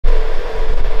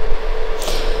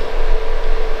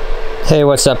Hey,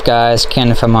 what's up guys,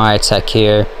 Ken from Tech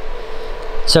here.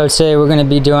 So today we're going to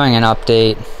be doing an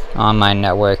update on my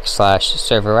network /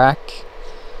 server rack,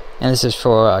 and this is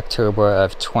for October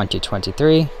of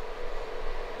 2023.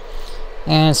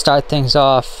 And to start things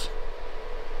off,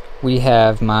 we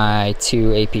have my two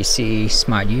APC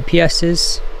smart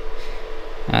UPSs.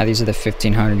 These are the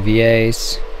 1500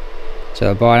 VAs. So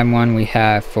the bottom one we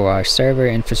have for our server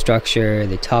infrastructure,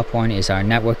 the top one is our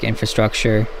network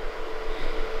infrastructure.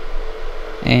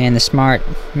 And the smart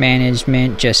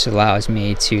management just allows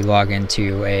me to log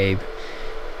into a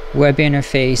web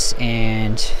interface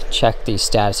and check the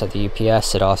status of the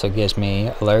UPS. It also gives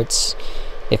me alerts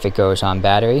if it goes on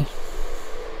battery.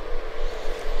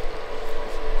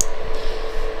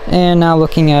 And now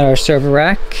looking at our server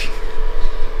rack,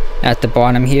 at the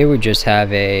bottom here we just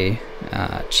have a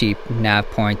cheap nav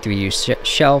point 3U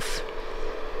shelf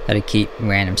that I keep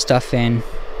random stuff in.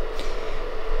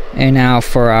 And now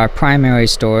for our primary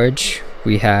storage,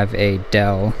 we have a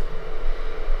Dell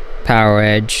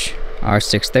PowerEdge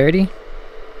R630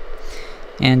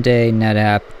 and a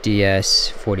NetApp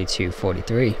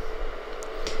DS4243.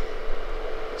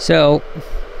 So,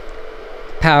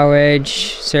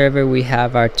 PowerEdge server, we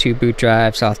have our two boot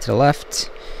drives off to the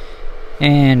left,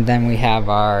 and then we have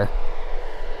our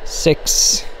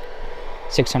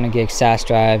 600 gig SAS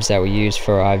drives that we use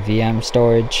for our VM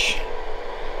storage.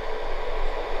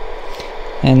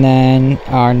 And then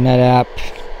our NetApp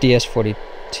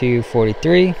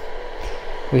DS4243,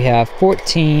 we have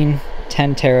 14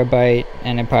 10 terabyte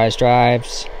enterprise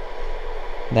drives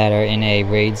that are in a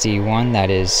RAID Z1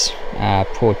 that is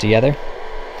pulled together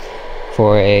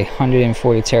for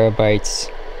 140 terabytes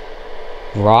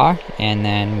raw, and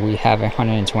then we have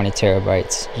 120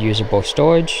 terabytes usable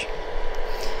storage.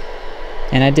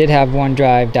 And I did have one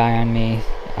drive die on me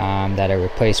that I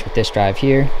replaced with this drive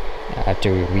here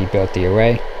after we rebuilt the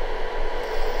array.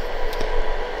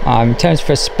 In terms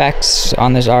for specs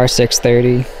on this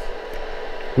R630,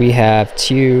 we have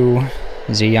two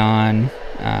Xeon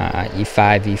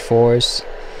E5 E4s.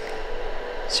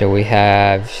 So we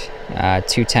have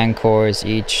two 10 cores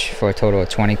each for a total of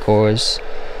 20 cores,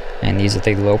 and these are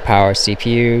the low power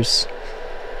CPUs.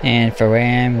 And for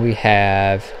RAM, we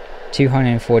have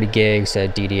 240 gigs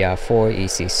of DDR4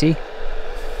 ECC.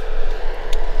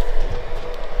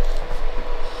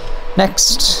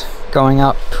 Next, going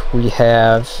up, we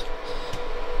have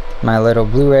my little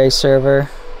Blu-ray server.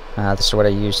 This is what I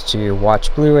use to watch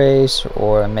Blu-rays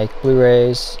or make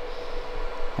Blu-rays,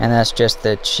 and that's just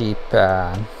the cheap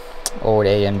old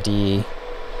AMD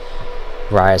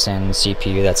Ryzen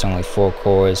CPU that's only 4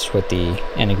 cores with the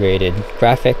integrated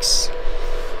graphics.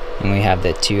 And we have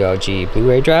the two LG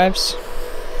Blu-ray drives.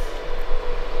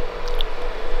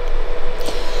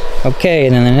 Okay,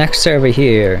 and then the next server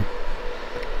here.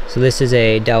 So this is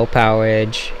a Dell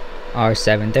PowerEdge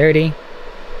R730.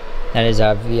 That is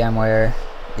our VMware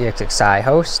EXXi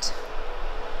host.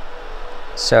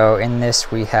 So in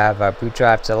this we have our boot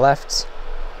drive to the left,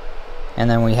 and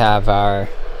then we have our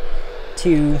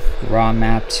two raw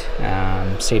mapped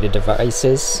SATA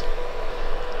devices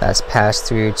that's passed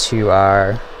through to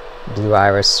our Blue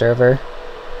Iris server.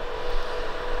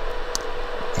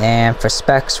 And for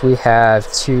specs, we have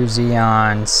two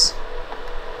Xeons.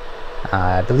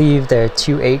 I believe they're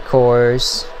two 8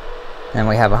 cores, and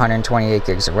we have 128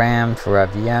 gigs of RAM for our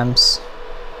VMs.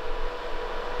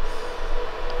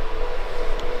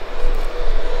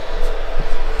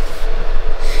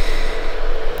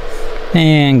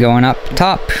 And going up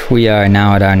top, we are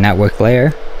now at our network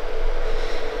layer.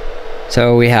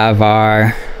 So we have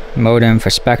our modem for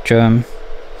Spectrum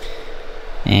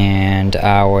and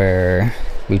our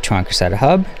Lutron cassette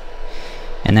hub,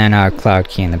 and then our cloud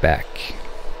key in the back.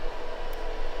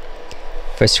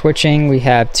 For switching, we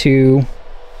have two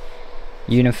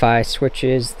Unify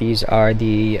switches. These are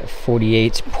the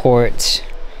 48 port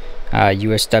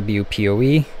USW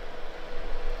PoE.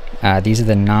 These are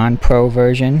the non-pro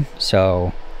version,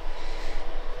 so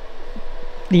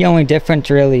the only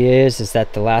difference really is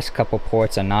that the last couple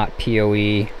ports are not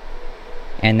PoE,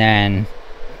 and then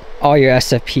all your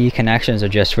SFP connections are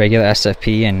just regular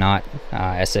SFP and not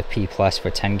SFP plus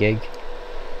for 10 gig.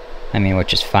 I mean,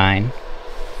 which is fine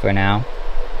for now.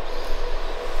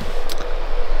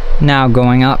 Now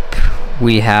going up,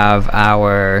 we have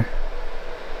our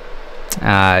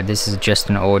this is just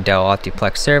an old Dell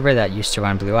Optiplex server that used to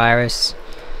run Blue Iris,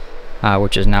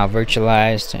 which is now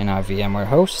virtualized in our VMware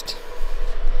host.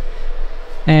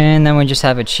 And then we just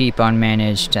have a cheap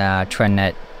unmanaged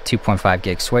TrendNet 2.5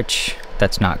 gig switch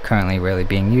that's not currently really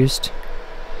being used.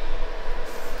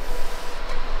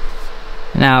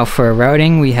 Now for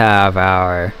routing, we have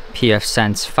our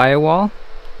pfSense firewall.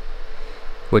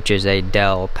 which is a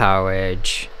Dell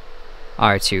PowerEdge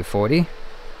R240.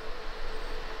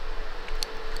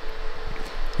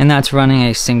 And that's running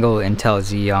a single Intel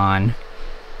Xeon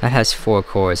that has 4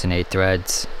 cores and 8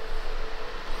 threads.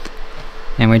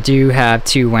 And we do have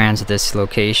 2 WANs at this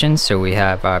location, so we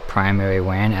have our primary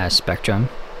WAN as Spectrum,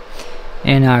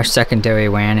 and our secondary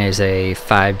WAN is a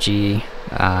 5G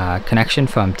connection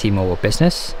from T-Mobile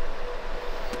Business.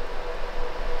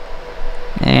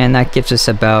 And that gives us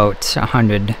about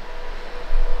 100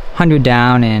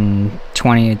 down and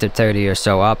 20 to 30 or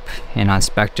so up. And on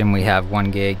Spectrum we have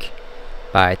 1 gig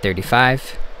by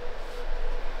 35.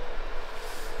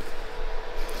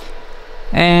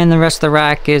 And the rest of the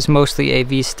rack is mostly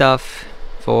AV stuff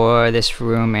for this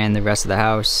room and the rest of the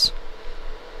house.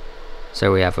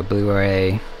 So we have a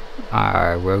Blu-ray,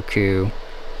 our Roku,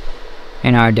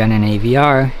 and our Denon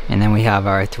AVR, and then we have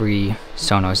our 3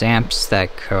 Sonos amps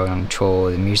that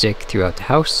control the music throughout the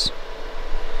house.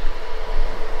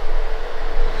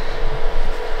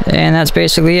 And that's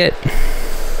basically it.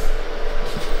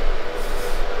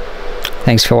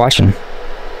 Thanks for watching.